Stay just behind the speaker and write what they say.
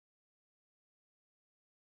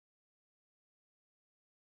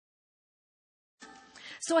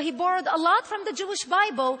So he borrowed a lot from the Jewish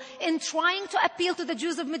Bible in trying to appeal to the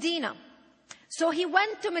Jews of Medina. So he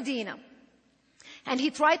went to Medina and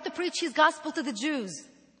he tried to preach his gospel to the Jews.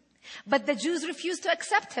 But the Jews refused to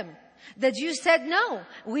accept him. The Jews said, no,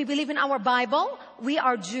 we believe in our Bible. We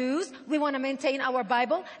are Jews. We want to maintain our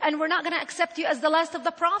Bible, and we're not going to accept you as the last of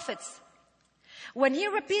the prophets. When he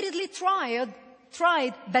repeatedly tried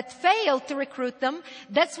but failed to recruit them,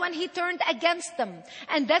 that's when he turned against them.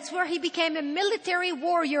 And that's where he became a military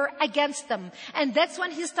warrior against them. And that's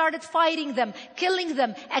when he started fighting them, killing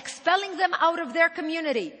them, expelling them out of their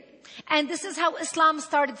community. And this is how Islam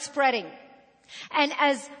started spreading. And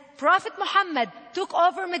as Prophet Muhammad took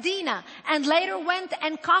over Medina and later went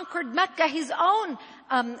and conquered Mecca, his own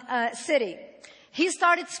city, he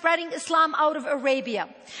started spreading Islam out of Arabia.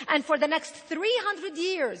 And for the next 300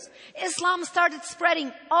 years, Islam started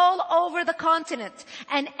spreading all over the continent.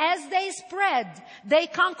 And as they spread, they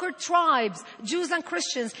conquered tribes, Jews and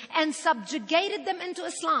Christians, and subjugated them into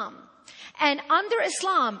Islam. And under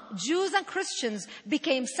Islam, Jews and Christians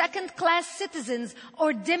became second-class citizens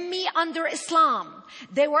or dhimmi under Islam.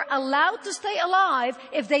 They were allowed to stay alive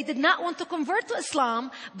if they did not want to convert to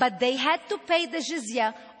Islam, but they had to pay the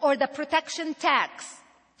jizya or the protection tax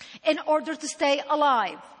in order to stay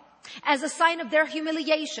alive as a sign of their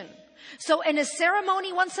humiliation. So in a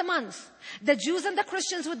ceremony once a month, the Jews and the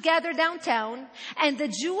Christians would gather downtown, and the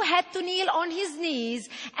Jew had to kneel on his knees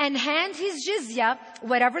and hand his jizya,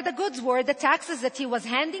 whatever the goods were, the taxes that he was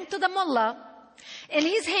handing to the mullah, in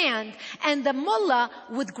his hand, and the mullah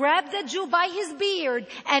would grab the Jew by his beard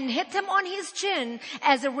and hit him on his chin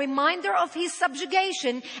as a reminder of his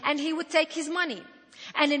subjugation, and he would take his money.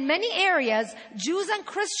 And in many areas, Jews and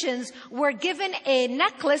Christians were given a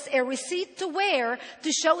necklace, a receipt to wear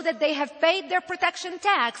to show that they have paid their protection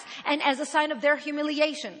tax and as a sign of their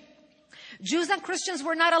humiliation. Jews and Christians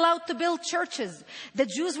were not allowed to build churches. The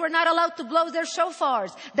Jews were not allowed to blow their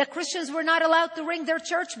shofars. The Christians were not allowed to ring their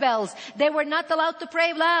church bells. They were not allowed to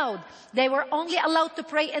pray loud. They were only allowed to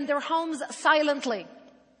pray in their homes silently.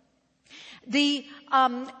 The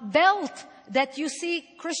belt that you see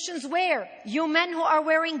Christians wear, you men who are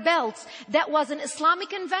wearing belts, that was an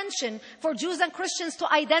Islamic invention for Jews and Christians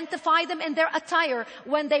to identify them in their attire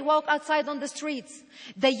when they walk outside on the streets.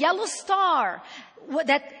 The yellow star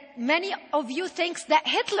that many of you think that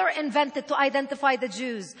Hitler invented to identify the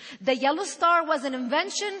Jews. The yellow star was an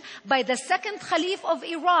invention by the second Caliph of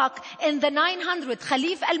Iraq in the 900s,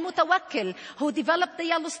 Khalif al-Mutawakkil, who developed the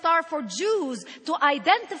yellow star for Jews to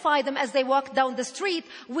identify them as they walked down the street,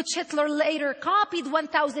 which Hitler later copied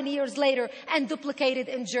 1,000 years later and duplicated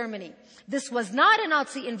in Germany. This was not a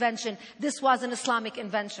Nazi invention. This was an Islamic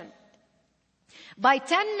invention. By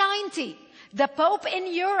 1090, the Pope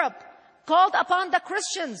in Europe called upon the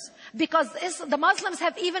Christians, because the Muslims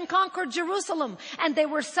have even conquered Jerusalem, and they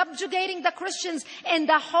were subjugating the Christians in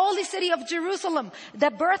the holy city of Jerusalem,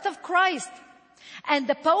 the birth of Christ. And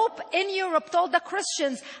the Pope in Europe told the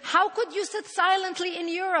Christians, how could you sit silently in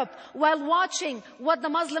Europe while watching what the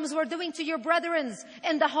Muslims were doing to your brethren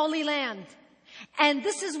in the Holy Land? And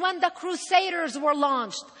this is when the Crusaders were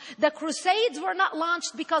launched. The Crusades were not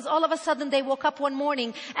launched because all of a sudden they woke up one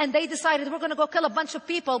morning and they decided we're going to go kill a bunch of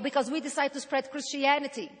people because we decided to spread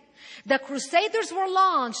Christianity. The Crusaders were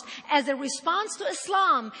launched as a response to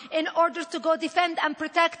Islam in order to go defend and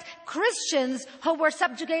protect Christians who were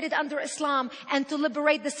subjugated under Islam and to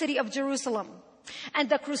liberate the city of Jerusalem. And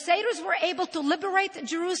the Crusaders were able to liberate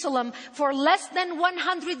Jerusalem for less than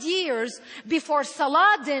 100 years before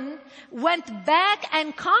Saladin went back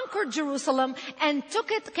and conquered Jerusalem and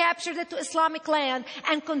took it, captured it to Islamic land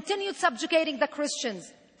and continued subjugating the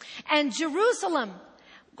Christians. And Jerusalem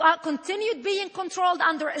continued being controlled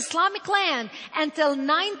under Islamic land until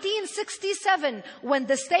 1967, when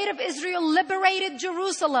the State of Israel liberated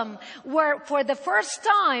Jerusalem, where for the first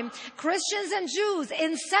time Christians and Jews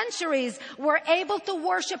in centuries were able to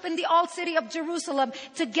worship in the old city of Jerusalem,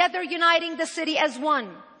 together uniting the city as one.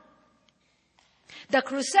 The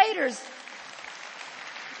Crusaders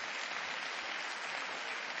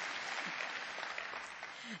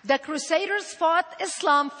fought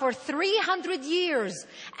Islam for 300 years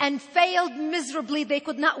and failed miserably. They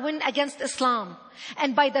could not win against Islam.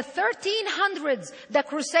 And by the 1300s, the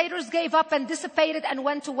Crusaders gave up and dissipated and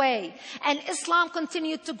went away. And Islam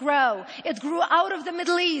continued to grow. It grew out of the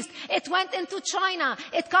Middle East. It went into China.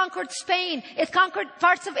 It conquered Spain. It conquered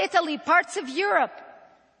parts of Italy, parts of Europe.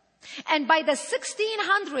 And by the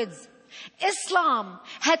 1600s, Islam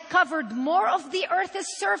had covered more of the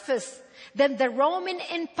earth's surface than the Roman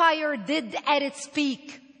Empire did at its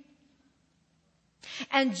peak.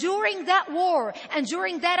 And during that war and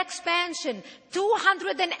during that expansion,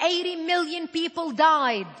 280 million people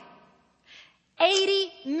died.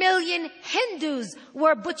 80 million Hindus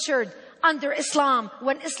were butchered under Islam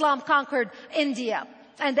when Islam conquered India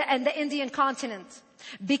and the Indian continent.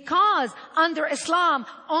 Because under Islam,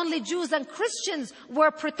 only Jews and Christians were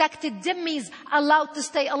protected dhimmis, allowed to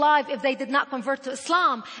stay alive if they did not convert to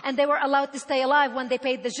Islam, and they were allowed to stay alive when they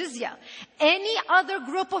paid the jizya. Any other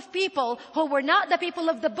group of people who were not the people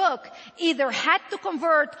of the book either had to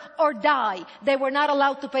convert or die. They were not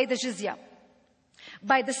allowed to pay the jizya.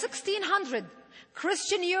 By the 1600s,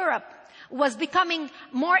 Christian Europe was becoming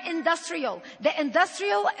more industrial. The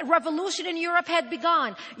industrial revolution in Europe had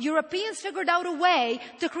begun. Europeans figured out a way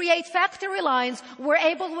to create factory lines where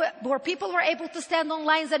people were able to stand on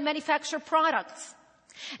lines and manufacture products.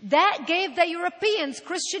 That gave the Europeans,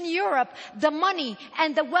 Christian Europe, the money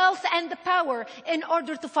and the wealth and the power in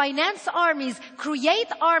order to finance armies, create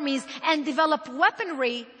armies, and develop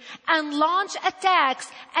weaponry and launch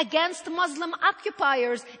attacks against Muslim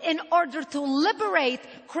occupiers in order to liberate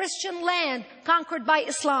Christian land conquered by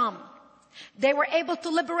Islam. They were able to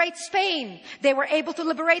liberate Spain. They were able to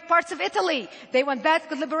liberate parts of Italy. They went back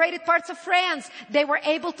to liberated parts of France. They were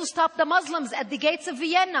able to stop the Muslims at the gates of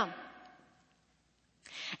Vienna.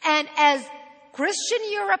 And as Christian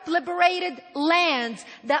Europe liberated lands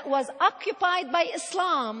that was occupied by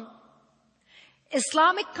Islam,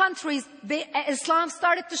 Islamic countries, Islam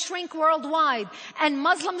started to shrink worldwide, and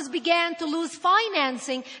Muslims began to lose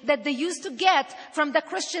financing that they used to get from the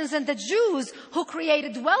Christians and the Jews who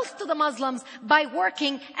created wealth to the Muslims by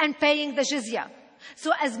working and paying the jizya.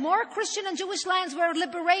 So as more Christian and Jewish lands were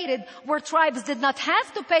liberated, where tribes did not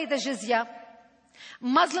have to pay the jizya,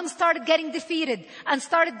 Muslims started getting defeated and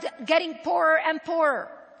started getting poorer and poorer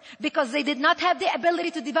because they did not have the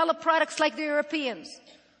ability to develop products like the Europeans.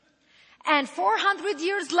 And 400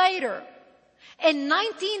 years later, in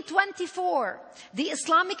 1924, the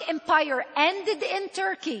Islamic Empire ended in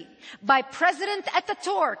Turkey by President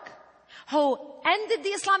Ataturk, who ended the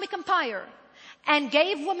Islamic Empire and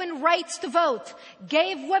gave women rights to vote,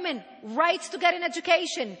 gave women rights to get an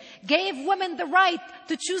education, gave women the right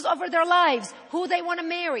to choose over their lives who they want to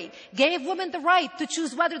marry, gave women the right to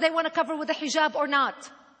choose whether they want to cover with a hijab or not.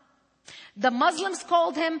 The Muslims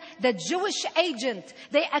called him the Jewish agent.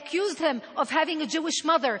 They accused him of having a Jewish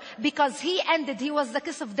mother because he was the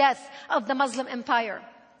kiss of death of the Muslim empire.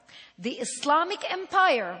 The Islamic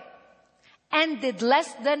empire ended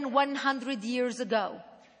less than 100 years ago.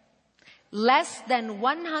 Less than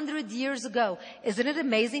 100 years ago. Isn't it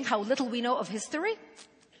amazing how little we know of history?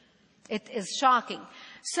 It is shocking.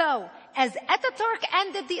 So, as Ataturk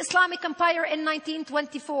ended the Islamic Empire in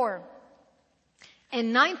 1924,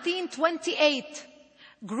 in 1928,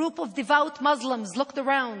 group of devout Muslims looked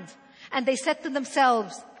around and they said to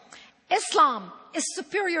themselves, Islam is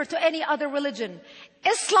superior to any other religion.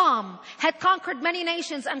 Islam had conquered many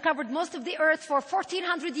nations and covered most of the earth for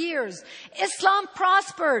 1400 years. Islam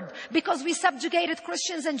prospered because we subjugated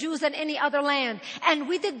Christians and Jews in any other land. And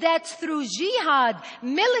we did that through jihad,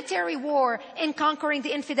 military war, in conquering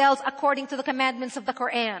the infidels according to the commandments of the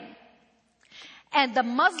Quran. And the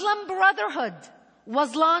Muslim Brotherhood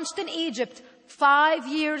was launched in Egypt 5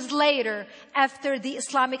 years later after the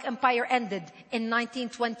Islamic Empire ended in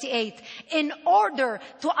 1928 in order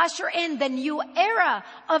to usher in the new era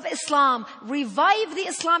of Islam, revive the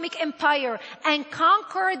Islamic Empire and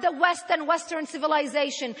conquer the West and Western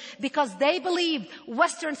civilization because they believed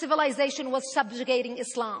Western civilization was subjugating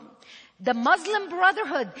Islam. The Muslim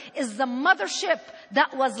Brotherhood is the mothership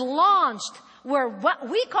that was launched where what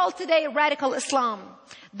we call today radical Islam.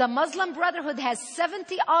 The Muslim Brotherhood has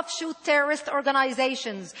 70 offshoot terrorist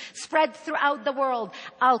organizations spread throughout the world.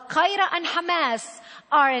 Al-Qaeda and Hamas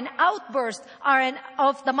are an outburst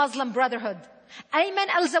of the Muslim Brotherhood. Ayman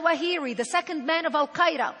al-Zawahiri, the second man of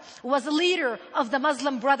Al-Qaeda, was a leader of the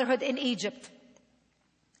Muslim Brotherhood in Egypt.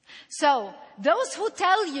 So, those who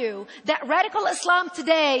tell you that radical Islam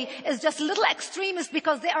today is just little extremists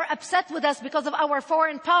because they are upset with us because of our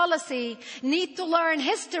foreign policy need to learn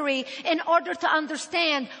history in order to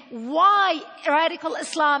understand why radical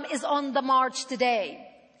Islam is on the march today.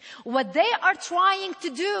 What they are trying to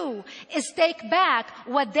do is take back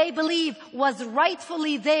what they believe was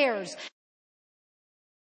rightfully theirs.